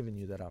He's given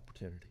you that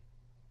opportunity?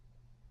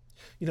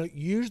 You know,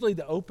 usually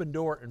the open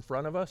door in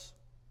front of us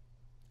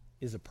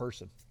is a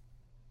person.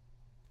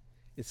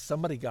 It's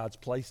somebody God's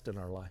placed in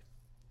our life.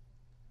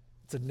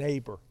 It's a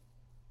neighbor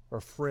or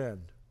a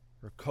friend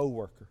or a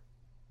coworker.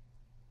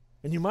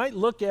 And you might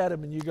look at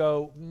him and you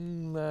go,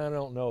 I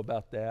don't know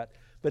about that.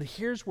 But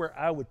here's where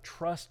I would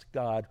trust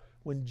God.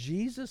 When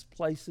Jesus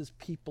places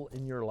people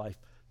in your life,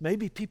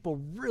 maybe people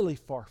really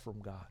far from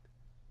God.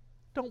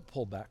 Don't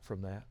pull back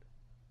from that.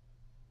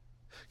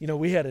 You know,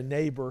 we had a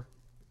neighbor,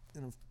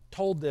 and I've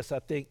told this, I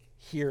think,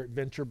 here at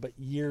Venture, but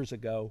years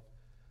ago,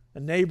 a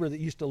neighbor that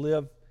used to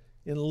live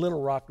in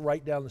Little Rock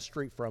right down the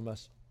street from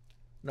us,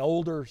 an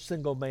older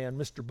single man,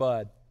 Mr.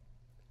 Budd.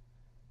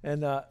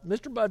 And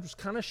Mr. Budd was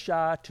kind of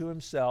shy to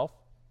himself,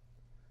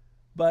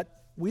 but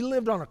we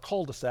lived on a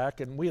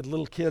cul-de-sac, and we had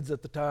little kids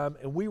at the time,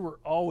 and we were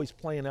always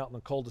playing out in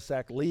the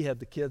cul-de-sac. Lee had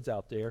the kids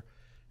out there,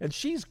 and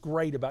she's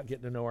great about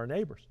getting to know our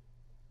neighbors.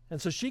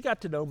 And so she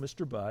got to know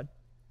Mr. Budd,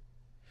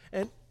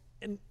 and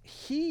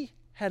he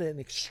had an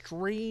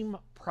extreme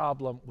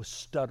problem with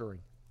stuttering.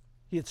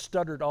 He had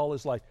stuttered all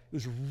his life. It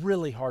was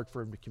really hard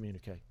for him to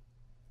communicate.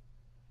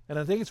 And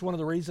I think it's one of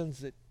the reasons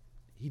that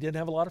he didn't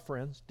have a lot of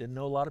friends, didn't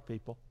know a lot of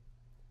people.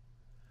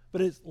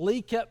 But as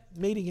Lee kept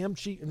meeting him,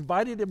 she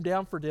invited him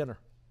down for dinner.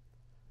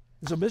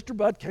 And so Mr.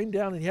 Budd came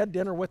down and he had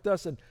dinner with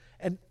us,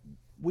 and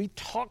we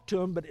talked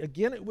to him, but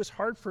again, it was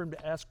hard for him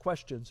to ask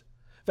questions.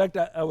 In fact,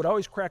 I would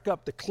always crack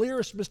up. The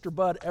clearest Mr.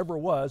 Budd ever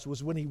was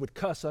when he would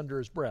cuss under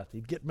his breath.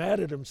 He'd get mad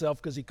at himself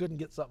because he couldn't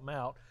get something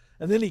out.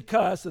 And then he'd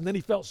cuss, and then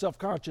he felt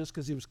self-conscious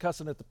because he was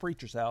cussing at the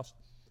preacher's house.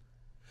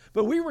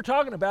 But we were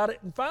talking about it,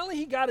 and finally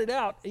he got it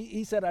out.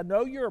 He said, I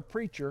know you're a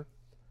preacher,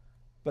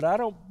 but I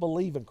don't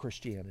believe in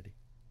Christianity.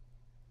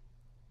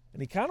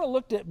 And he kind of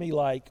looked at me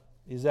like,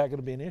 is that going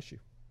to be an issue?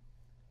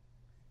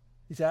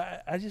 He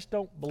said, I just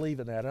don't believe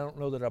in that. I don't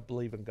know that I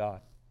believe in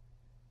God.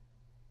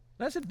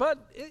 And I said, Bud,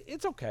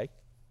 it's okay.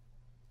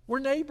 We're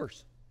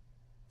neighbors.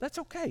 That's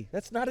okay.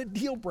 That's not a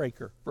deal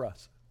breaker for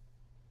us.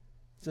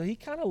 So he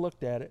kind of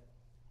looked at it.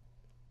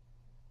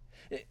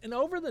 And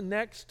over the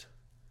next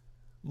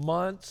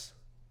months,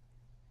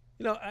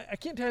 you know, I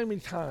can't tell you how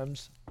many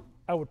times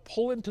I would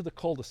pull into the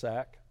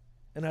cul-de-sac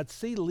and I'd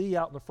see Lee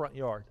out in the front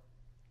yard.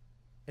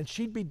 And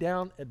she'd be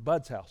down at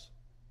Bud's house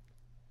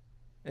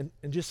and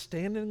just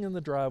standing in the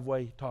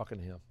driveway talking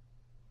to him.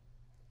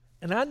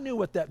 And I knew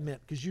what that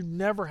meant because you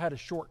never had a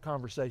short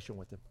conversation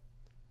with him.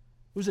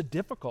 It was a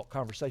difficult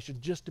conversation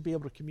just to be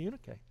able to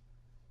communicate.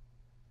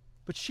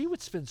 But she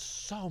would spend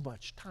so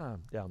much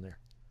time down there.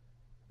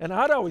 And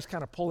I'd always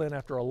kind of pull in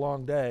after a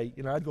long day.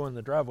 You know, I'd go in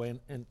the driveway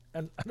and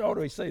I'd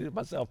always say to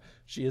myself,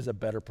 she is a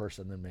better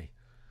person than me.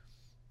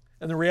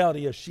 And the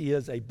reality is she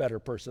is a better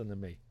person than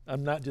me.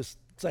 I'm not just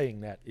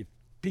saying that. If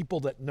people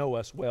that know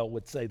us well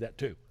would say that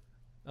too,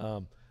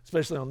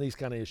 especially on these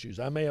kind of issues.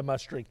 I may have my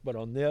strength, but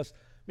on this,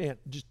 man,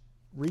 just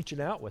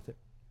reaching out with it.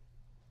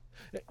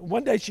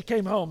 One day she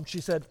came home.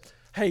 She said,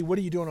 hey, what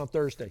are you doing on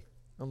Thursday?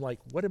 I'm like,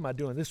 what am I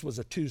doing? This was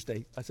a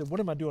Tuesday. I said,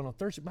 what am I doing on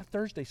Thursday? My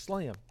Thursday's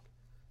slammed.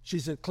 She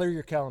said, clear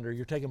your calendar.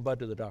 You're taking Bud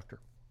to the doctor.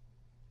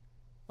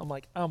 I'm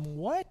like,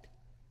 what?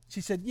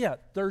 She said, yeah,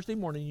 Thursday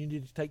morning you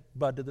need to take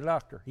Bud to the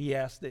doctor. He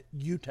asked that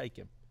you take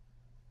him.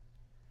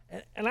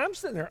 And I'm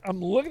sitting there,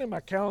 I'm looking at my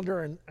calendar,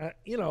 and, I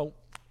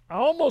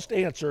almost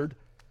answered,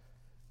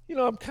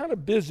 I'm kind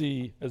of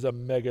busy as a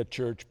mega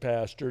church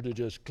pastor to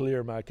just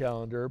clear my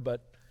calendar,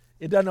 but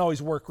it doesn't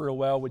always work real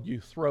well when you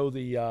throw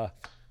the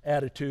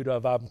attitude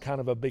of I'm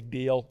kind of a big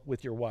deal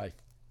with your wife.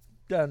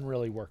 Doesn't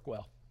really work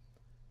well.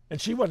 And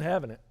she wasn't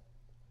having it.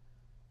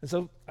 And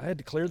so I had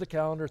to clear the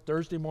calendar.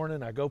 Thursday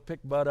morning, I go pick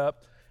Bud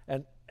up,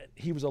 and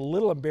he was a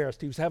little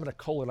embarrassed. He was having a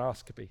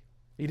colonoscopy.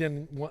 He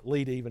didn't want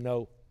Lee to even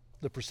know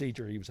the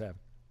procedure he was having.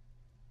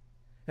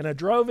 And I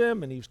drove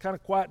him, and he was kind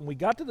of quiet, and we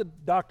got to the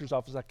doctor's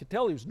office. I could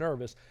tell he was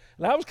nervous,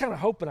 and I was kind of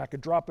hoping I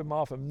could drop him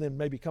off and then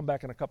maybe come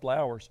back in a couple of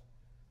hours.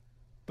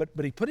 But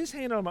he put his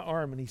hand on my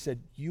arm, and he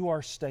said, you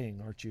are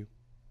staying, aren't you?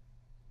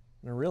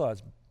 And I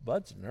realized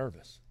Bud's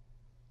nervous.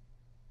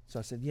 So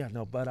I said, yeah,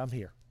 no, Bud, I'm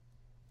here.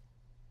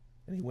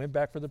 And he went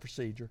back for the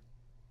procedure.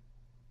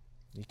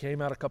 He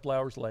came out a couple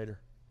hours later.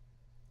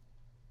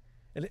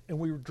 And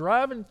we were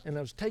driving, and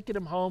I was taking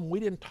him home. We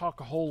didn't talk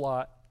a whole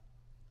lot.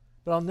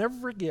 But I'll never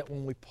forget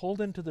when we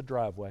pulled into the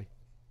driveway,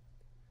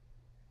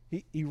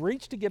 he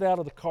reached to get out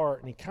of the car,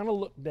 and he kind of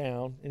looked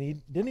down, and he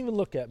didn't even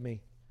look at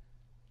me.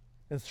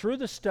 And through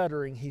the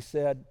stuttering, he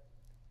said,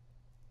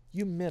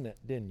 you meant it,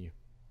 didn't you?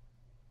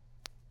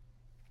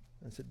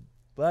 I said,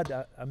 Bud,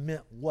 I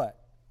meant what?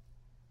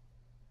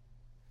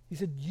 He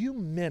said, you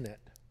meant it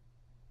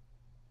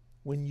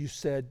when you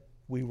said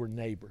we were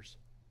neighbors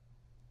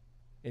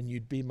and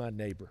you'd be my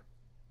neighbor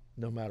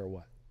no matter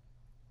what.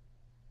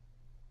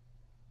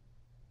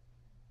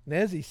 And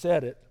as he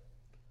said it,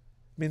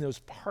 there was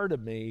part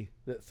of me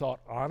that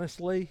thought,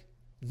 honestly,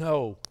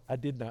 no, I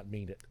did not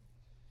mean it.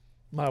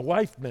 My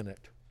wife meant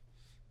it.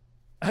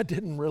 I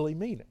didn't really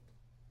mean it.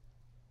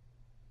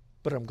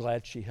 But I'm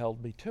glad she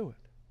held me to it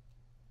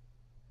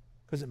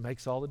because it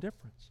makes all the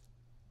difference.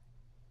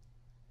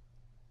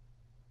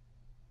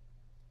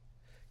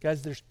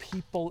 Guys, there's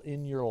people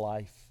in your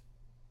life.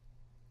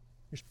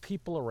 There's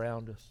people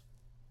around us.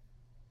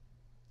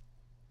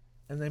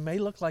 And they may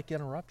look like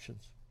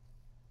interruptions.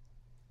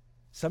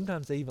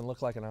 Sometimes they even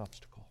look like an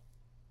obstacle.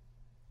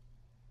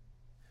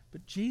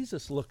 But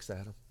Jesus looks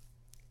at them,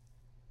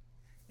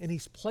 and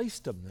he's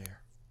placed them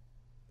there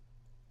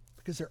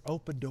because they're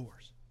open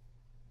doors.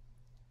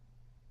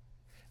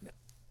 Now,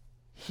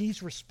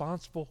 He's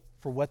responsible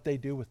for what they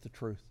do with the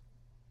truth.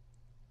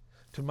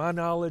 To my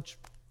knowledge,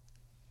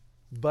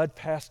 Bud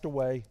passed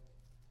away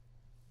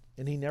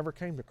and he never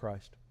came to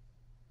Christ.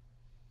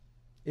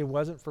 It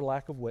wasn't for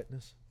lack of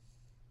witness.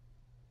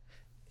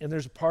 And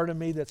there's a part of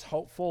me that's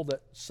hopeful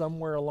that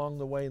somewhere along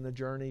the way in the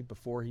journey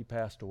before he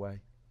passed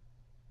away,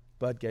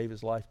 Bud gave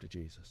his life to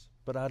Jesus.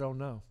 But I don't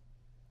know.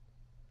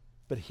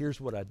 But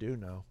here's what I do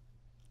know.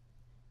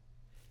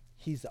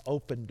 He's the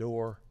open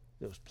door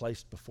that was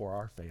placed before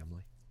our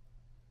family.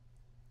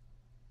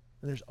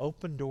 And there's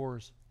open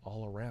doors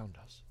all around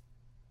us.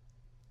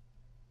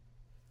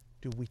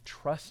 Do we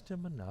trust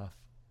him enough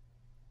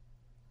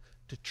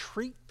to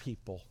treat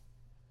people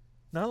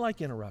not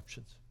like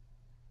interruptions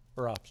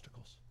or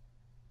obstacles,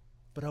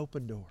 but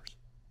open doors?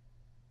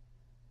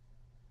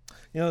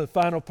 You know, the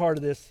final part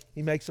of this,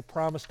 he makes a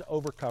promise to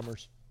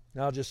overcomers.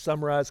 Now I'll just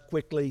summarize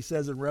quickly. He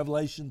says in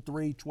Revelation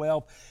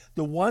 3:12,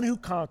 the one who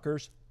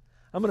conquers,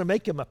 I'm going to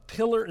make him a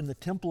pillar in the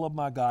temple of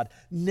my God.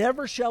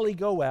 Never shall he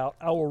go out.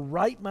 I will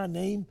write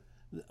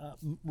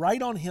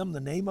on him the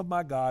name of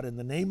my God and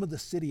the name of the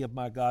city of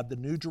my God, the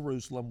New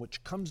Jerusalem,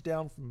 which comes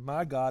down from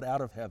my God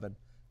out of heaven,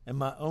 and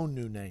my own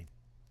new name.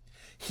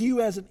 He who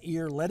has an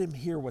ear, let him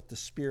hear what the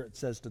Spirit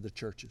says to the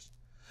churches.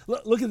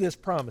 Look at this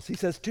promise. He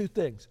says two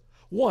things.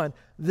 One,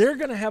 they're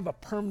going to have a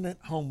permanent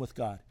home with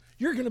God.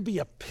 You're going to be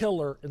a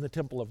pillar in the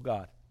temple of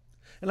God.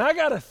 And I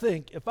got to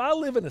think, if I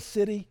live in a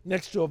city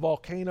next to a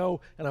volcano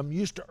and I'm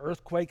used to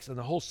earthquakes and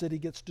the whole city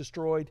gets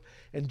destroyed,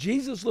 and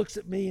Jesus looks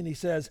at me and he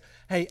says,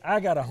 hey, I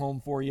got a home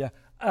for you,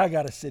 I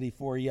got a city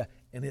for you,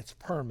 and it's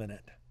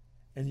permanent,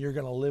 and you're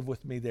going to live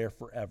with me there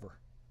forever.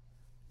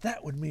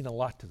 That would mean a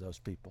lot to those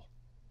people.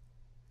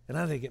 And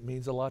I think it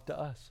means a lot to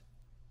us.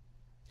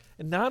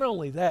 And not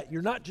only that,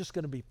 you're not just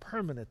going to be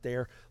permanent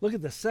there. Look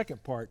at the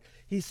second part.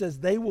 He says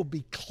they will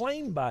be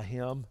claimed by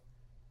him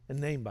and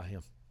named by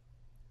him.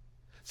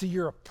 See,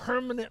 you're a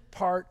permanent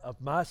part of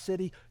my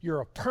city.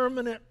 You're a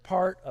permanent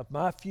part of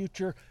my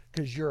future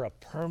because you're a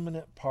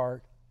permanent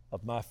part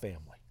of my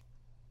family.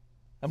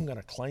 I'm going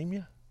to claim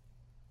you.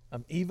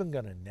 I'm even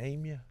going to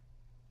name you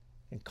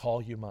and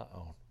call you my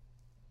own.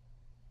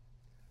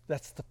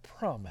 That's the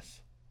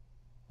promise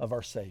of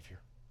our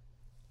Savior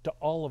to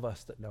all of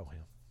us that know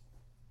him.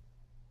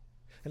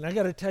 And I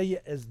got to tell you,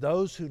 as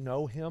those who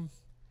know him,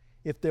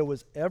 if there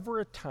was ever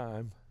a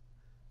time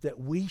that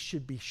we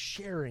should be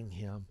sharing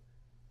him,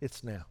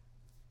 it's now.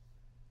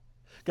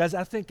 Guys,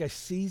 I think a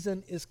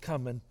season is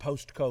coming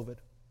post-COVID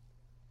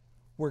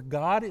where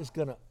God is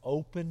going to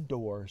open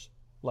doors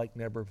like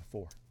never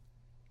before.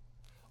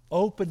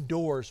 Open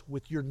doors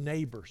with your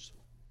neighbors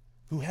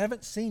who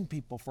haven't seen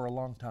people for a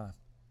long time.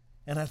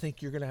 And I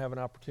think you're going to have an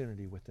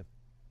opportunity with them.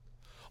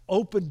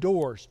 Open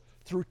doors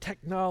through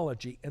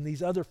technology and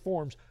these other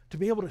forms to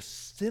be able to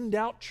send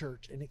out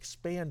church and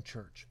expand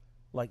church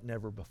like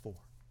never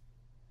before.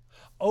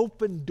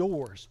 Open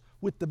doors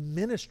with the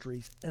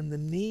ministries and the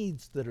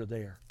needs that are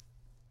there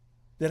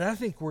that I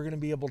think we're going to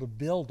be able to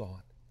build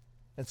on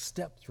and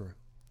step through.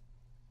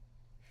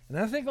 And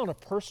I think on a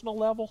personal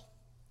level,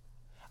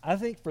 I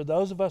think for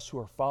those of us who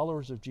are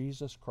followers of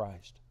Jesus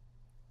Christ,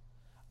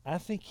 I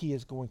think he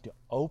is going to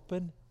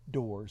open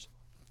doors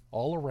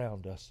all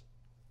around us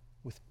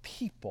with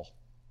people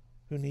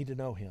who need to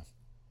know him.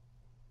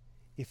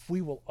 If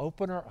we will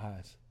open our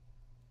eyes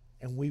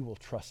and we will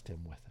trust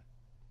him with it.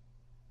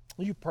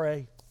 Will you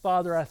pray?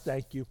 Father, I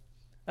thank you.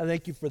 I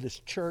thank you for this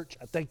church.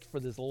 I thank you for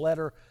this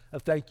letter. I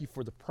thank you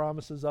for the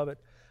promises of it.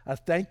 I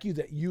thank you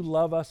that you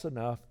love us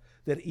enough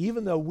that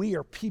even though we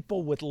are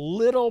people with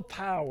little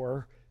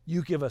power,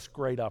 you give us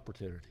great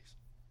opportunities.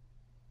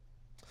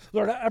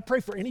 Lord, I pray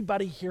for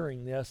anybody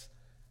hearing this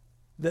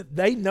that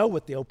they know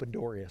what the open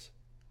door is.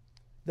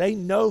 They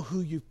know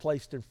who you've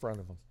placed in front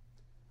of them.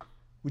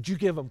 Would you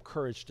give them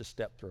courage to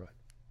step through it?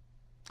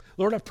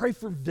 Lord, I pray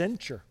for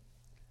Venture,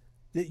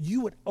 that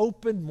you would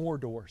open more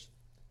doors,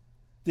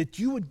 that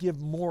you would give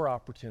more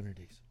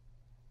opportunities.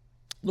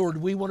 Lord,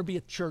 we want to be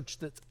a church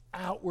that's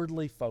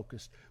outwardly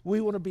focused. We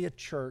want to be a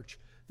church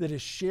that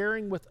is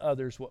sharing with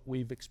others what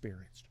we've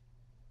experienced.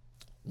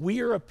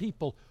 We are a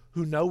people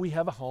who know we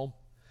have a home.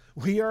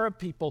 We are a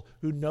people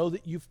who know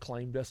that you've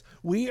claimed us.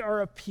 We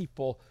are a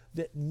people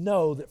that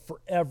know that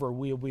forever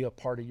we will be a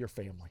part of your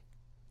family.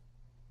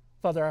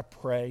 Father, I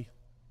pray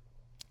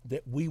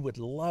that we would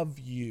love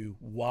you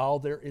while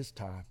there is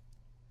time,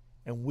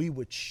 and we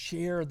would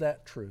share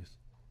that truth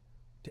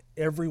to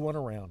everyone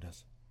around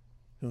us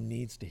who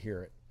needs to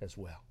hear it as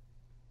well.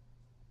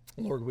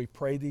 Lord, we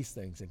pray these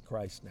things in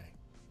Christ's name.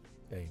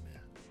 Amen.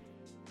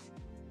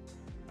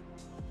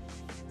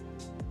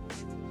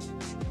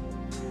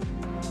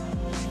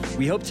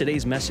 We hope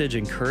today's message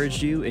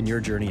encouraged you in your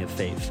journey of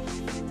faith.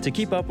 To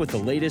keep up with the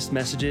latest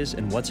messages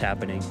and what's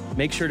happening,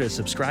 make sure to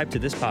subscribe to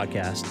this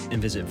podcast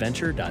and visit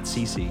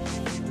venture.cc.